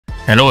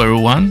Hello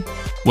everyone,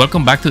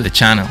 welcome back to the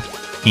channel.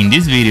 In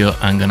this video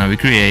I'm gonna be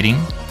creating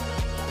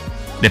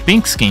the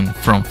pink skin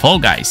from Fall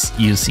Guys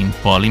using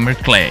Polymer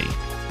clay.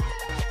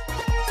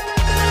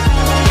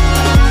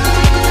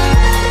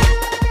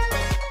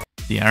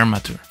 The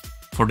armature.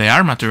 For the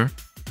armature,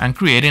 I'm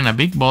creating a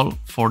big ball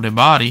for the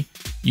body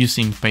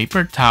using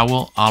paper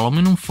towel,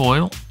 aluminum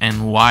foil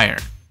and wire.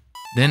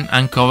 Then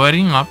I'm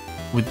covering up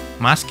with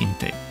masking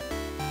tape.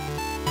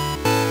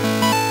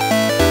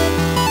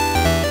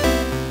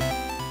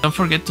 Don't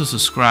forget to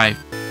subscribe.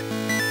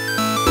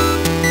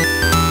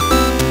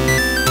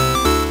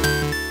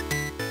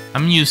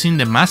 I'm using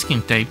the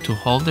masking tape to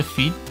hold the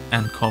feet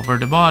and cover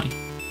the body.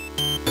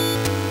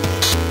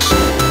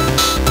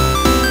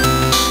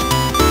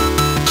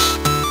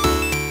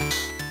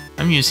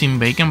 I'm using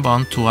bacon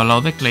bond to allow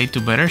the clay to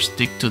better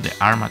stick to the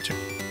armature.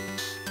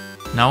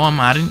 Now I'm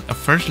adding a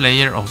first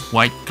layer of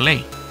white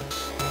clay.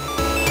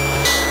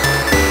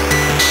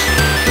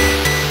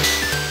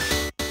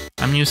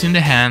 I'm using the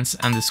hands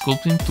and the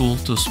sculpting tool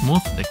to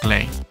smooth the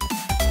clay.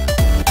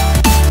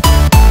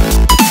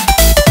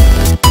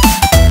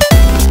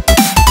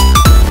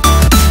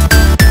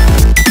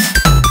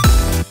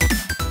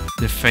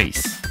 The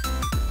face.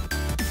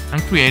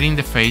 I'm creating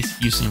the face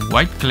using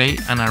white clay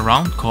and a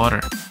round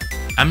cutter.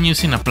 I'm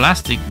using a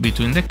plastic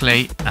between the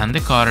clay and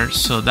the cutter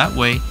so that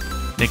way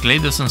the clay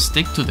doesn't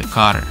stick to the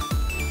cutter.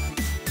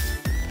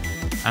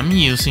 I'm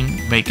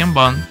using bacon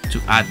bond to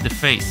add the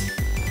face.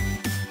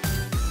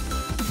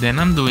 Then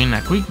I'm doing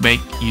a quick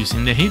bake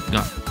using the heat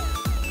gun.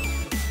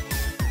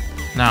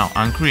 Now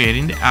I'm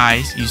creating the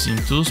eyes using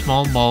two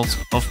small balls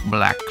of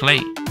black clay.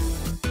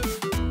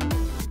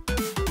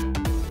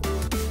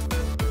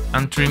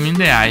 I'm trimming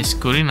the eyes,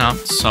 cutting out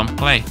some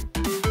clay.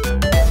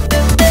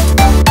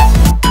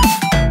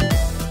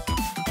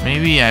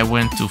 Maybe I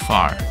went too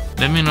far.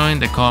 Let me know in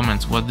the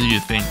comments, what do you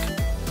think?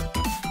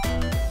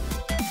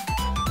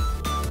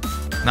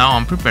 Now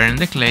I'm preparing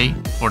the clay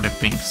for the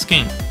pink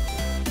skin.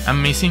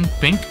 I'm mixing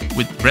pink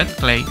with red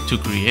clay to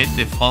create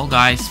the Fall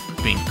Guys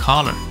pink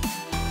color.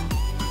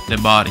 The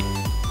body.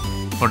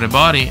 For the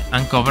body,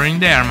 I'm covering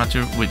the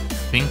armature with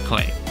pink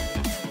clay.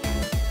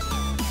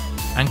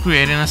 I'm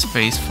creating a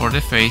space for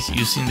the face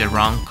using the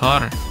round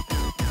cutter.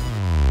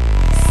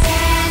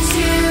 Stand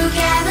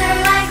together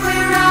like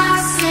we're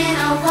rocks in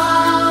a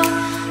wall,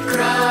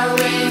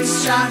 growing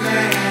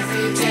stronger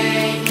every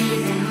day,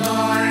 even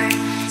more.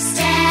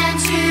 Stand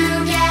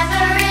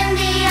together in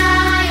the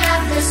eye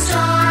of the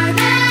storm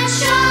and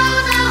show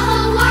the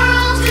whole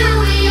world who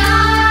we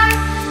are.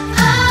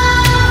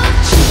 Oh,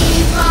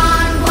 keep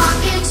on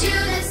walking to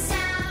the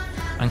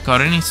sound. I'm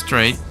cutting it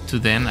straight to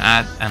then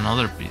add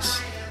another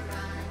piece.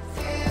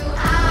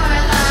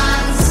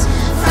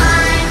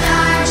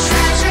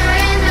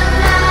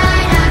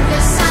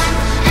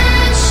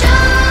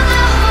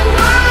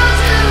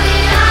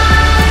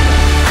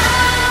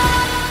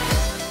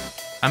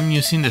 I'm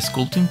using the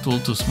sculpting tool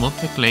to smooth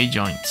the clay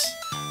joints.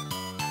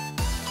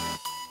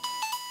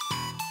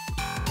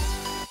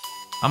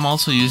 I'm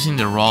also using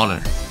the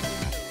roller.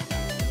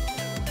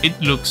 It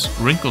looks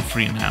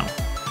wrinkle-free now.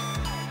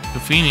 To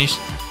finish,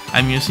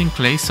 I'm using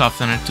clay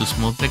softener to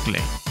smooth the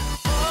clay.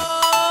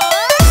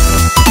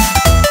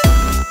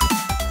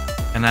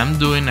 And I'm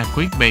doing a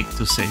quick bake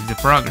to save the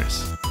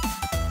progress.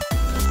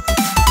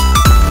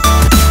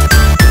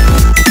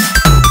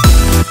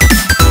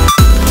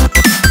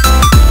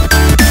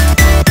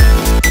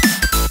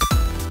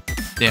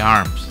 The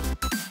arms.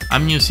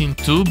 I'm using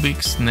two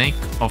big snakes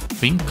of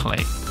pink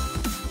clay.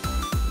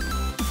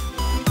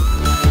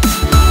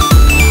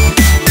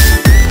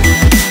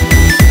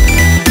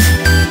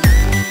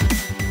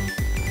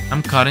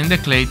 I'm cutting the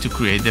clay to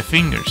create the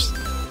fingers.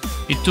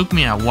 It took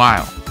me a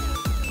while.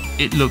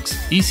 It looks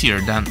easier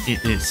than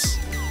it is.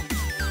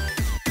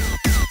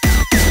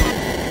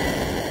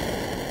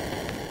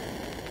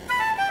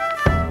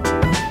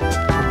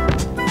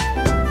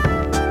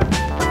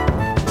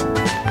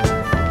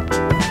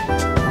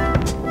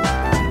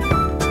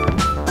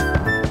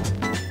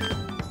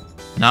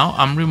 Now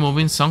I'm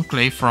removing some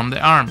clay from the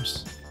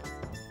arms.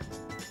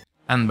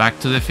 And back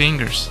to the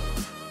fingers.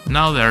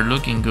 Now they are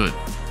looking good.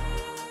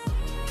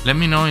 Let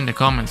me know in the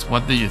comments,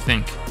 what do you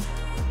think?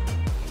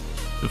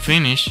 To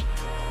finish,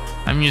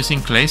 I'm using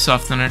clay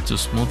softener to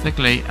smooth the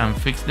clay and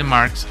fix the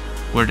marks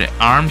where the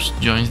arms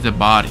joins the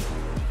body.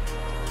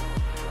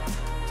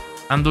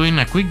 I'm doing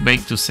a quick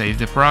bake to save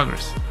the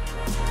progress.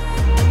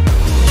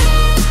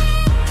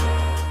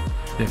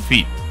 The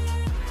feet.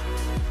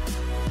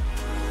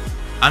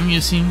 I'm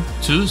using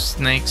two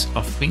snakes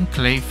of pink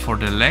clay for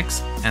the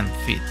legs and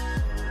feet.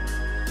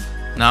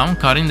 Now I'm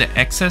cutting the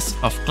excess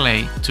of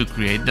clay to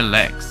create the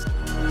legs.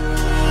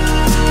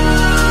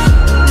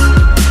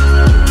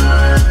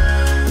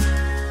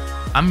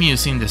 I'm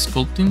using the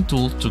sculpting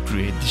tool to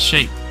create the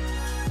shape.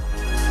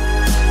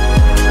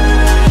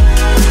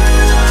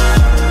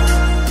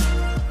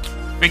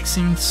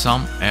 Fixing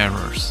some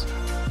errors.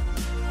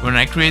 When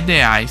I create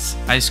the eyes,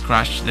 I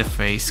scratch the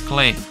face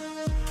clay.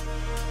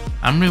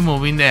 I'm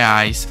removing the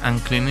eyes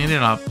and cleaning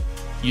it up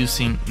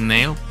using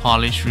nail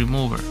polish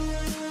remover.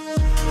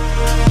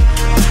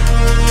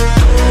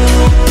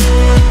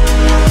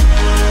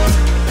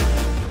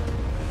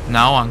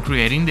 Now I'm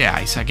creating the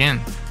eyes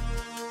again.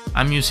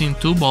 I'm using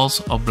 2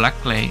 balls of black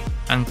clay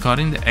and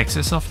cutting the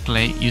excess of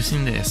clay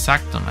using the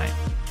Exacto knife.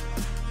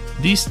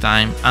 This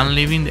time I'm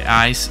leaving the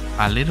eyes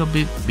a little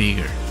bit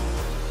bigger.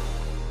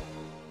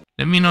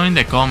 Let me know in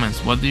the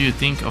comments what do you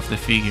think of the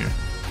figure.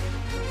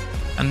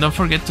 And don't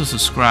forget to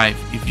subscribe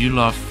if you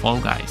love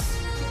Fall Guys.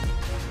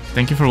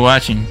 Thank you for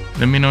watching.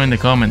 Let me know in the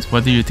comments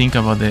what do you think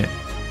about the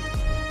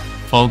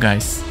Fall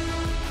Guys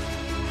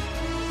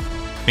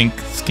pink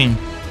skin.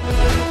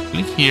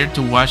 Click here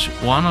to watch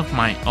one of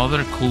my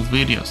other cool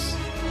videos.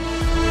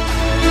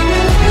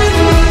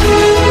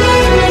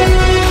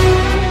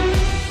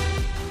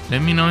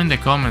 Let me know in the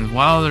comments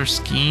what other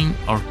skin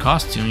or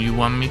costume you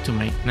want me to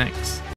make next.